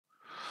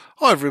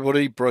Hi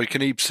everybody,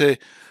 Broken Ebeez here.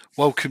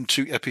 Welcome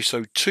to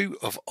episode 2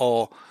 of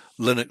our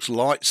Linux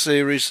Lite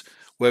series,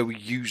 where we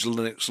use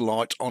Linux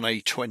Lite on a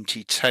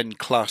 2010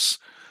 class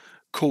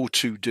Core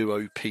 2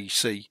 Duo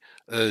PC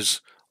as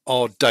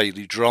our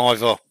daily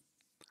driver.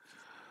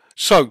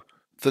 So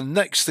the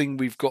next thing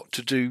we've got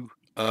to do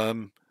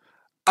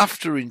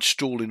after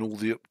installing all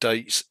the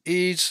updates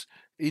is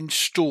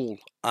install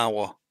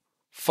our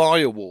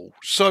firewall.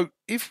 So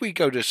if we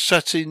go to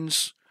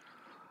settings,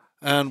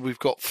 and we've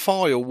got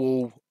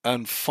firewall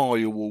and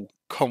firewall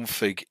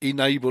config,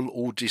 enable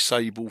or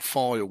disable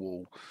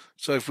firewall.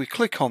 So if we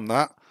click on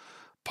that,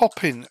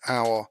 pop in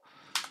our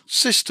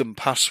system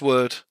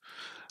password,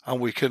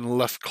 and we can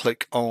left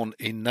click on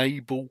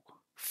enable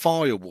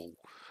firewall,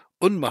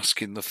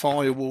 unmasking the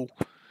firewall,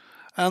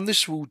 and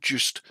this will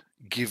just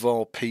give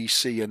our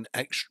PC an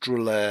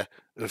extra layer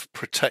of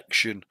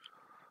protection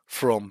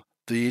from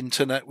the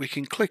internet. We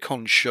can click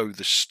on show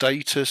the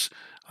status,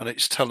 and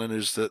it's telling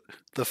us that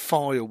the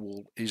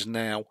firewall is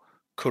now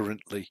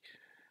currently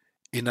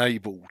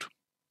enabled.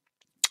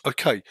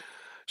 Okay,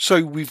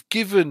 so we've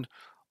given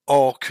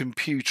our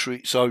computer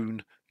its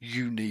own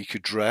unique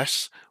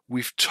address.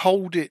 We've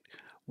told it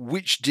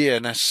which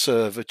DNS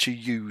server to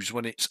use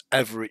when it's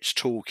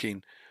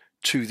talking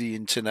to the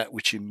internet,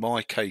 which in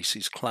my case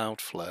is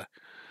Cloudflare.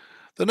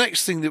 The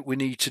next thing that we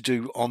need to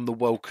do on the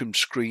welcome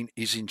screen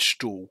is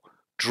install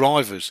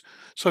drivers.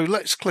 So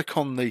let's click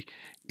on the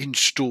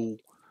install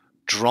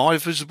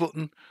drivers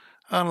button,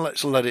 and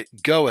let's let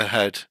it go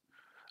ahead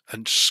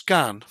and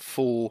scan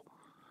for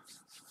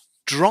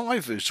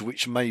drivers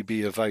which may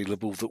be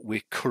available that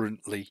we're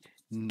currently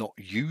not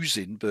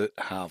using but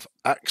have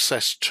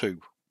access to.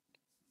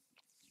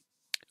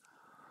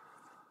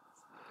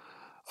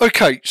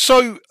 Okay,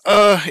 so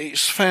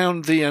it's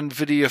found the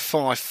NVIDIA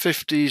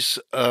 550's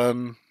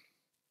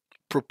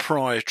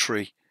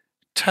proprietary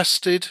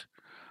tested,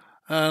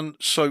 and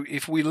so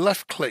if we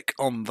left click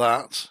on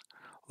that,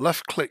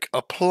 left click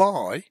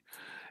apply,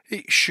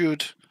 it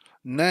should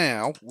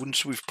now,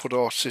 once we've put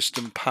our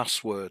system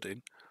password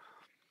in,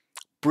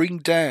 bring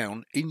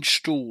down,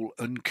 install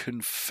and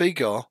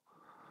configure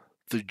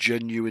the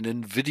genuine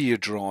NVIDIA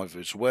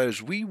drivers,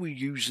 whereas we were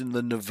using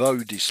the Nouveau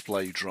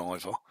display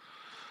driver.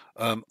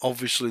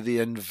 Obviously the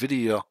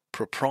NVIDIA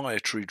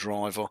proprietary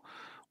driver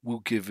will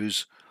give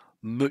us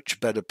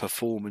much better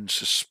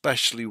performance,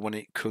 especially when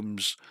it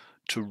comes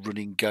to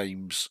running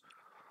games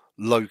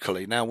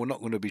locally. Now, we're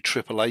not going to be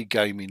AAA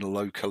gaming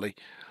locally,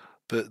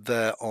 but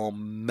there are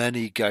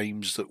many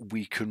games that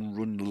we can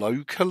run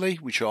locally,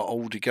 which are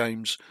older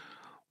games,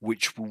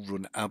 which will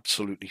run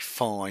absolutely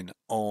fine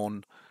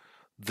on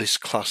this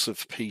class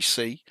of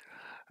PC,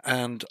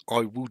 and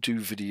I will do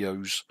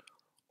videos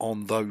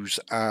on those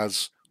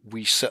as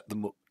we set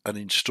them up and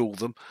install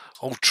them.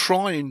 I'll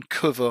try and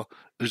cover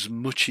as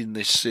much in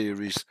this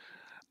series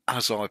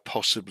as I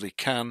possibly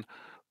can,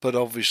 but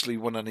obviously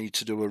when I need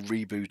to do a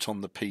reboot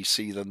on the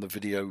PC, then the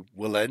video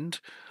will end,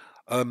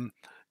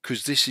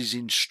 because this is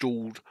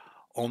installed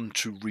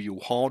onto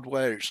real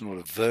hardware. It's not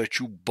a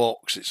virtual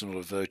box, it's not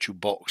a virtual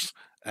box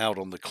out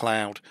on the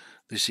cloud.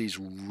 This is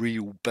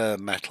real bare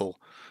metal,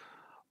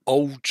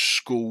 old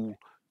school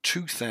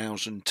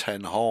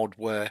 2010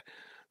 hardware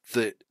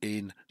that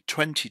in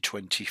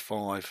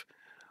 2025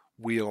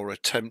 we are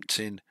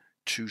attempting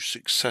to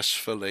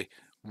successfully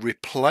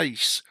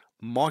replace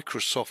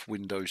Microsoft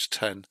Windows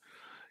 10,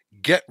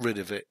 get rid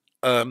of it,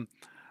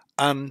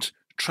 and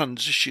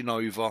transition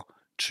over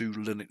to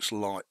Linux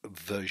Lite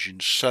version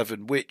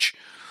 7, which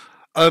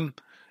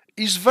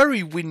is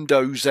very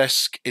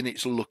Windows-esque in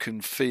its look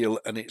and feel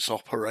and its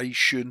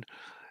operation.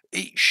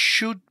 It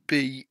should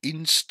be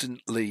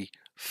instantly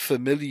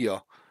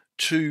familiar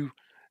to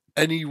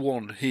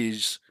anyone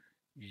who's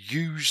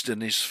used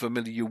and is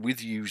familiar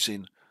with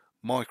using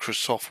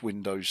Microsoft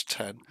Windows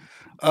 10.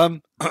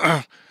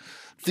 The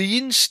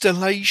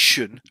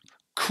installation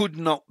could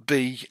not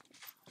be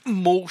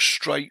more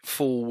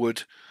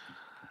straightforward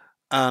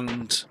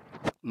and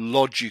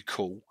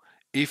logical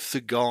if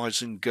the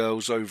guys and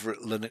girls over at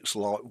Linux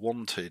Lite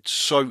wanted.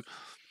 So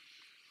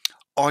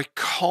I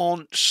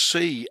can't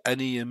see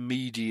any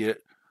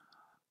immediate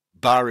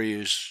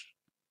barriers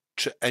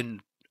to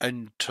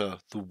enter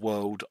the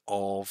world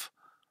of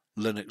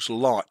Linux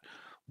Lite.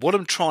 What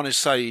I'm trying to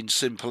say in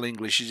simple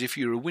English is if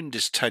you're a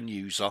Windows 10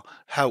 user,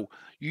 hell,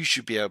 you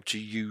should be able to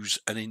use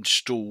and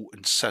install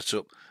and set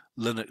up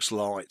Linux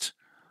Lite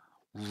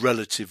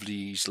relatively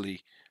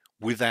easily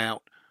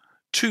without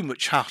too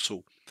much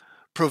hassle,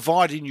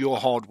 providing your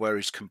hardware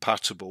is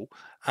compatible.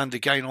 And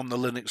again, on the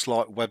Linux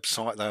Lite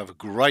website, they have a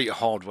great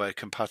hardware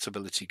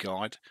compatibility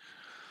guide.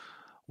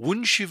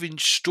 Once you've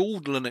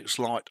installed Linux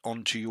Lite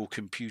onto your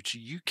computer,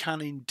 you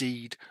can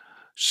indeed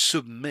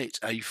submit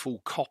a full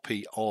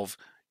copy of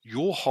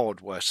your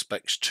hardware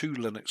specs to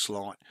Linux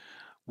Lite,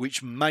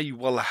 which may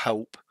well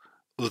help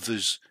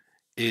others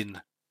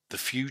in the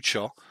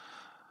future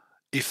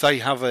if they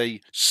have a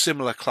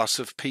similar class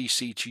of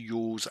PC to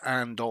yours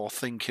and are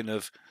thinking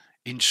of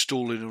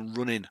installing and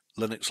running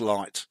Linux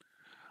Lite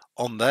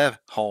on their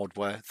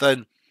hardware.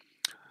 Then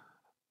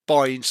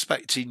by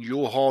inspecting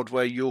your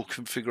hardware, your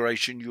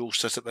configuration, your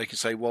setup, they can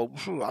say, well,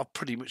 I've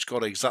pretty much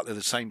got exactly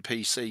the same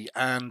PC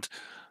and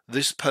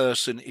this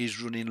person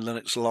is running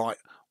Linux Lite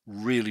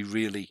really,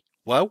 really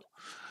well.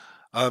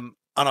 And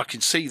I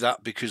can see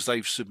that because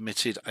they've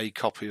submitted a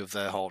copy of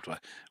their hardware.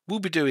 We'll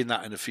be doing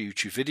that in a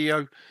future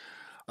video,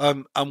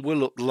 and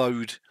we'll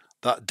upload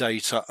that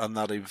data and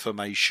that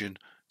information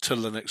to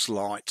Linux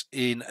Lite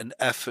in an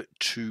effort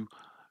to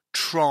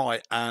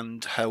try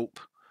and help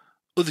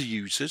other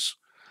users,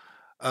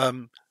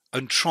 and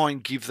try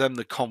and give them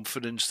the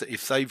confidence that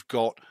if they've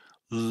got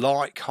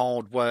like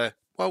hardware,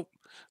 well,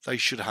 they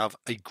should have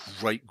a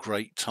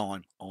great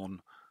time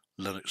on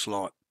Linux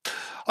Lite.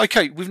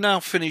 Okay, we've now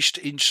finished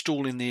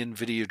installing the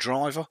NVIDIA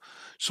driver,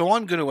 so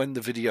I'm going to end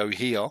the video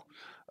here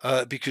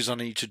because I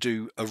need to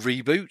do a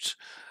reboot,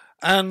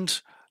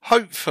 and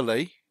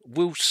hopefully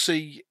we'll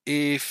see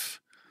if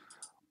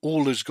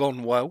all has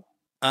gone well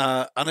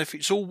and if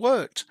it's all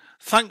worked.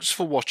 Thanks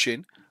for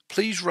watching.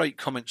 Please rate,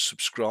 comment,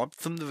 subscribe.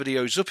 Thumb the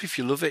videos up if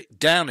you love it,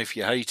 down if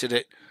you hated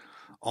it.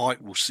 I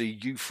will see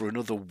you for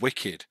another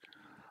wicked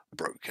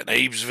Broken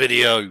Ebeez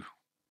video.